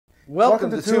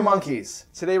Welcome to Two Monkeys.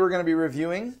 Today we're going to be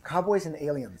reviewing Cowboys and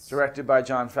Aliens. Directed by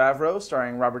Jon Favreau,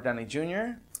 starring Robert Downey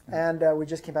Jr. And we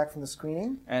just came back from the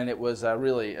screening. And it was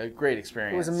really a great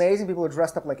experience. It was amazing. People were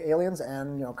dressed up like aliens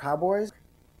and, cowboys.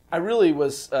 I really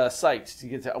was psyched to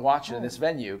get to watch it in this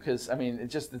venue because, I mean,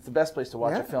 it's the best place to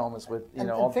watch a film is with,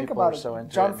 all the people are so into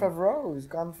it. Jon Favreau, who's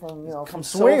gone from, from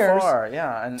so Swingers far,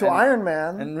 to Iron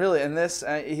Man. And really, in this,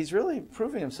 he's really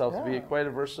proving himself to be quite a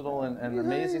versatile and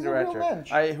amazing director.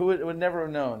 Who would never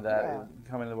have known that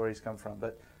coming to where he's come from.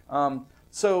 But we're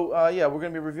going to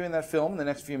be reviewing that film in the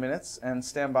next few minutes, and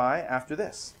stand by after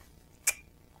this.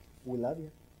 We love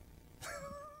you.